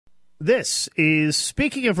This is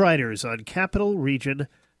Speaking of Writers on Capital Region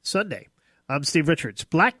Sunday. I'm Steve Richards.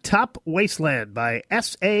 Blacktop Wasteland by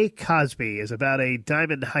S.A. Cosby is about a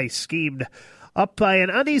diamond heist schemed up by an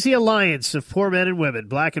uneasy alliance of poor men and women,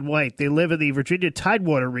 black and white. They live in the Virginia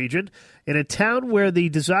Tidewater region in a town where the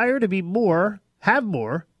desire to be more, have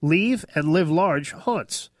more, leave, and live large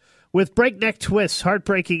haunts. With breakneck twists,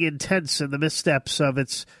 heartbreaking intense, and the missteps of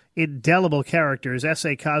its indelible characters,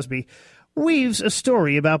 S.A. Cosby weaves a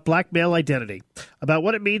story about black male identity, about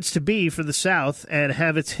what it means to be from the South and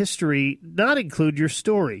have its history not include your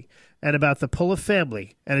story, and about the pull of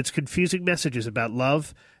family and its confusing messages about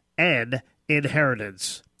love and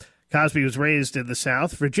inheritance. Cosby was raised in the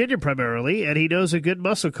South, Virginia primarily, and he knows a good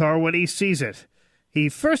muscle car when he sees it. He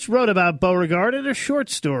first wrote about Beauregard in a short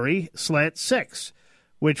story, Slant 6,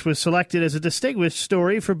 which was selected as a distinguished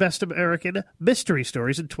story for Best American Mystery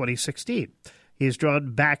Stories in 2016. He is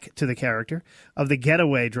drawn back to the character of the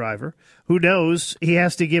getaway driver who knows he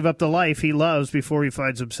has to give up the life he loves before he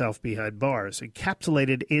finds himself behind bars.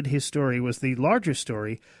 Encapsulated in his story was the larger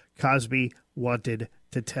story Cosby wanted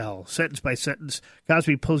to tell. Sentence by sentence,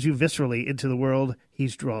 Cosby pulls you viscerally into the world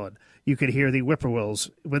he's drawn. You can hear the whippoorwills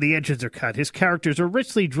when the engines are cut. His characters are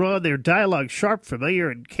richly drawn, their dialogue sharp, familiar,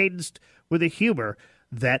 and cadenced with a humor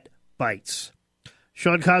that bites.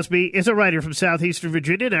 Sean Cosby is a writer from southeastern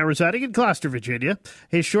Virginia, now residing in Gloucester, Virginia.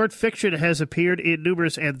 His short fiction has appeared in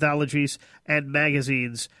numerous anthologies and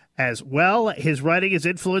magazines as well. His writing is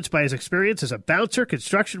influenced by his experience as a bouncer,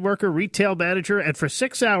 construction worker, retail manager, and for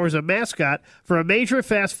 6 hours a mascot for a major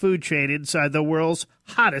fast food chain inside the world's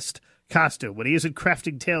hottest costume. When he isn't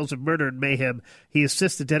crafting tales of murder and mayhem, he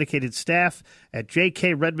assists the dedicated staff at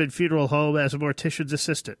J.K. Redmond Funeral Home as a mortician's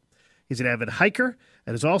assistant. He's an avid hiker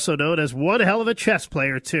and is also known as one hell of a chess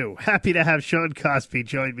player, too. Happy to have Sean Cosby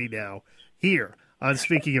join me now here on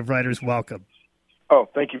Speaking of Writers. Welcome. Oh,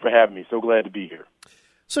 thank you for having me. So glad to be here.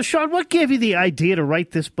 So, Sean, what gave you the idea to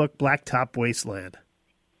write this book, Blacktop Wasteland?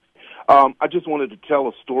 I just wanted to tell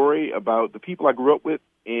a story about the people I grew up with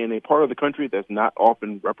in a part of the country that's not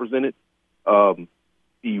often represented, the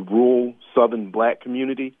rural southern black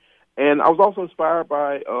community. And I was also inspired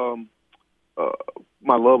by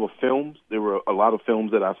my love of films. There were a lot of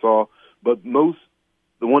films that I saw, but the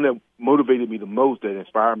one that motivated me the most, that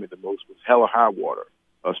inspired me the most, was Hell or High Water,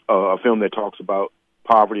 a film that talks about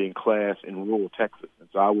poverty and class in rural Texas. And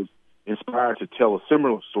so I was inspired to tell a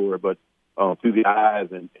similar story, but through the eyes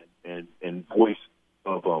and voice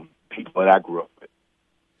of people that I grew up with.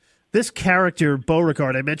 This character,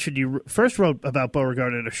 Beauregard, I mentioned you first wrote about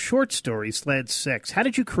Beauregard in a short story, Slant 6. How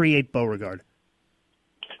did you create Beauregard?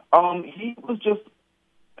 He was just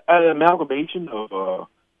an amalgamation of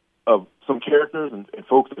some characters and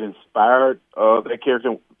folks that inspired that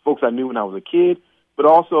character, folks I knew when I was a kid, but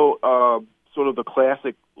also sort of the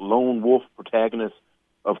classic lone wolf protagonist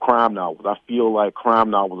of crime novels. I feel like crime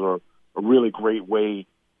novels are a really great way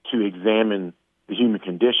to examine the human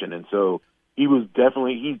condition, and so he's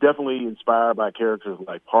definitely inspired by characters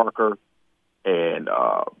like Parker and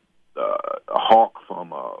Hawk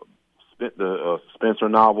from the Spencer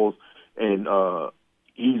novels, and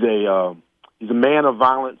he's a man of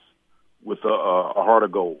violence with a heart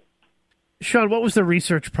of gold. Sean, what was the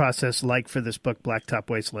research process like for this book, Blacktop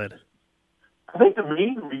Wasteland? I think the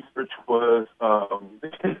main research was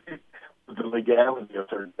the legality of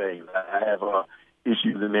certain things. I have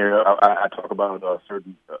issues in there. I talk about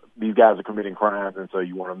certain these guys are committing crimes, and so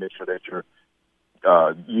you want to make sure that you're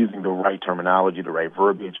using the right terminology, the right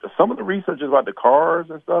verbiage. Some of the research is about the cars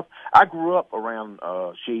and stuff. I grew up around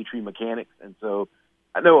shade tree mechanics, and so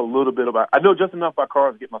I know just enough about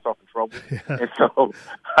cars to get myself in trouble. And so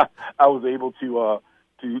I was able to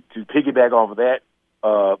piggyback off of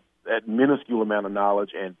that minuscule amount of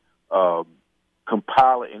knowledge and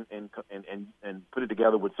compile it and put it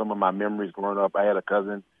together with some of my memories growing up. I had a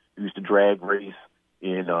cousin who used to drag race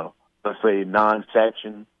in, let's say,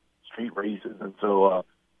 non-section street races, and so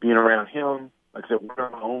being around him, like I said, working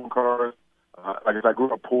on my own cars. Like I said, I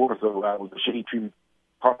grew up poor, so I was a shade tree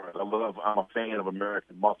cars. I'm a fan of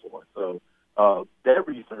American muscle, and so that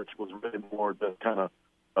research was really more just kind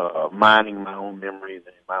of mining my own memories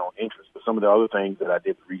and my own interests. But some of the other things that I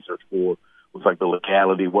did the research for was like the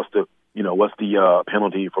legality. What's the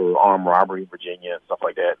penalty for armed robbery in Virginia and stuff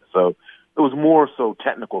like that. So it was more so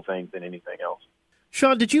technical things than anything else.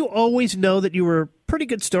 Sean, did you always know that you were a pretty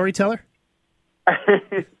good storyteller?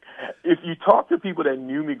 If you talk to people that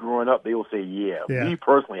knew me growing up, they will say, yeah. Me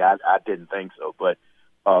personally, I didn't think so. But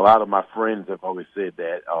a lot of my friends have always said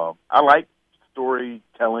that. I like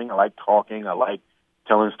storytelling. I like talking. I like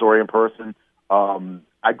telling a story in person.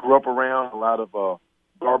 I grew up around a lot of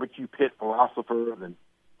barbecue pit philosophers and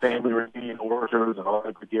family reunion orators and all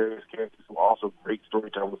the gregarious characters who are also great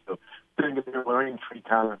storytellers. So sitting in their learning tree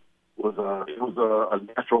kind of was a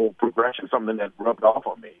natural progression, something that rubbed off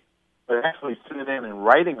on me. But actually sitting in and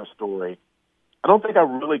writing a story, I don't think I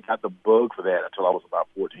really got the bug for that until I was about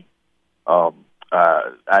 14.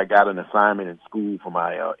 I got an assignment in school for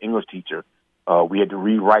my English teacher. We had to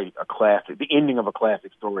rewrite the ending of a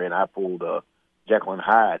classic story, and I pulled Jekyll and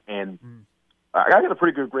Hyde. And I got a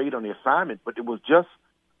pretty good grade on the assignment, but it was just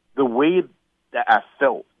the way that I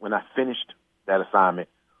felt when I finished that assignment.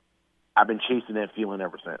 I've been chasing that feeling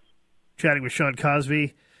ever since. Chatting with Sean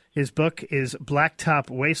Cosby. His book is Blacktop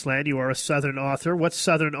Wasteland. You are a Southern author. What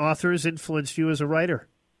Southern authors influenced you as a writer?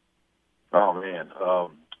 Oh, man.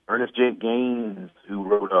 Ernest J. Gaines, who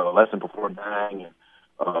wrote Lesson Before Dying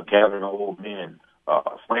and Gathering Old Men.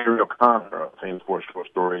 Flannery O'Connor, famous for short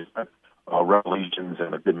stories, Revelations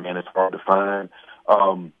and A Good Man Is Hard to Find.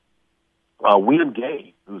 William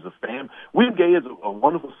Gay, William Gay is a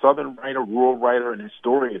wonderful Southern writer, rural writer, and his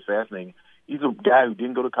story is fascinating. He's a guy who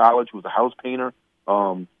didn't go to college, who was a house painter,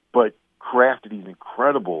 but crafted these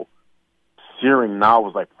incredible, searing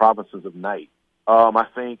novels like Provinces of Night. I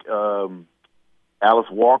think Alice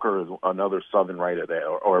Walker is another Southern writer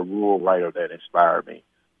or a rural writer that inspired me.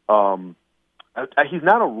 He's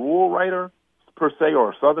not a rural writer per se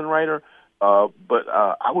or a Southern writer, but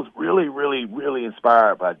I was really, really, really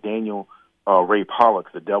inspired by Daniel Ray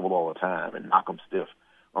Pollock's The Devil All the Time and Knock 'em Stiff,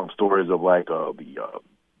 stories of like the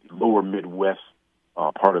lower Midwest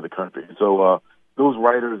part of the country. So those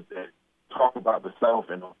writers that talk about the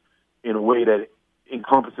South in a way that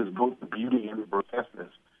encompasses both the beauty and the grotesqueness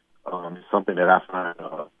is something that I find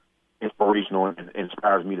inspirational and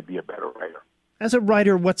inspires me to be a better writer. As a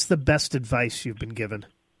writer, what's the best advice you've been given?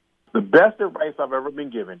 The best advice I've ever been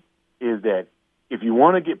given is that if you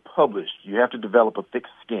want to get published, you have to develop a thick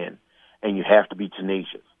skin and you have to be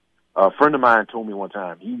tenacious. A friend of mine told me one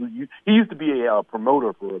time, he used to be a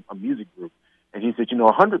promoter for a music group, and he said,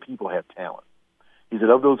 100 people have talent. He said,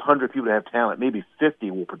 of those 100 people that have talent, maybe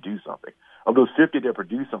 50 will produce something. Of those 50 that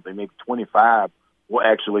produce something, maybe 25 will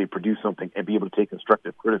actually produce something and be able to take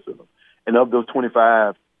constructive criticism. And of those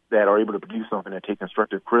 25 that are able to produce something and take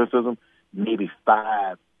constructive criticism, maybe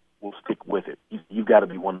 5 will stick with it. You've got to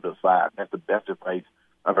be one of those 5. That's the best advice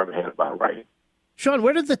I've ever had about writing. Sean,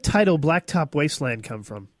 where did the title Blacktop Wasteland come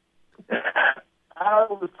from? I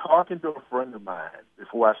was talking to a friend of mine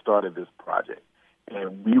before I started this project,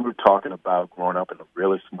 and we were talking about growing up in a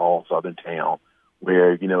really small southern town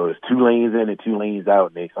where, there's 2 lanes in and 2 lanes out,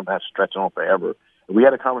 and they sometimes stretch on forever. And we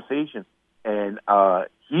had a conversation, and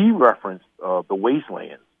he referenced The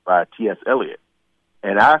Wasteland by T.S. Eliot.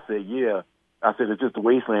 And I said, yeah. I said, it's just the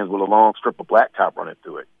wastelands with a long strip of blacktop running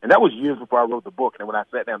through it. And that was years before I wrote the book. And then when I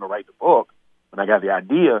sat down to write the book, when I got the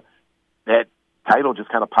idea, that title just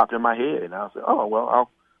kind of popped in my head. And I said, oh, well,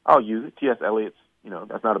 I'll use it. T.S. Eliot's,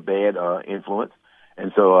 that's not a bad influence.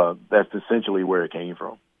 And so that's essentially where it came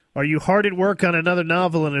from. Are you hard at work on another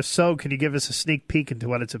novel? And if so, can you give us a sneak peek into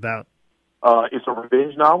what it's about? It's a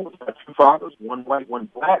revenge novel. It's about 2 fathers, one white, one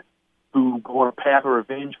black, who go on a path of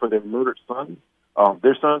revenge for their murdered sons.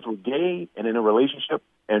 Their sons were gay and in a relationship,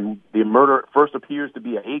 and the murder first appears to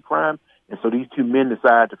be a hate crime. And so these 2 men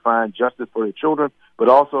decide to find justice for their children, but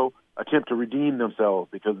also attempt to redeem themselves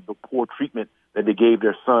because of the poor treatment that they gave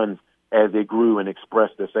their sons as they grew and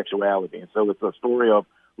expressed their sexuality. And so it's a story of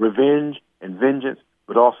revenge and vengeance,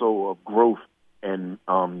 but also of growth and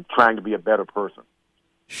trying to be a better person.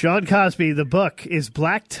 Sean Cosby, the book is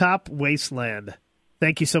Blacktop Wasteland.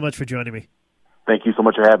 Thank you so much for joining me. Thank you so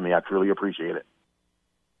much for having me. I truly appreciate it.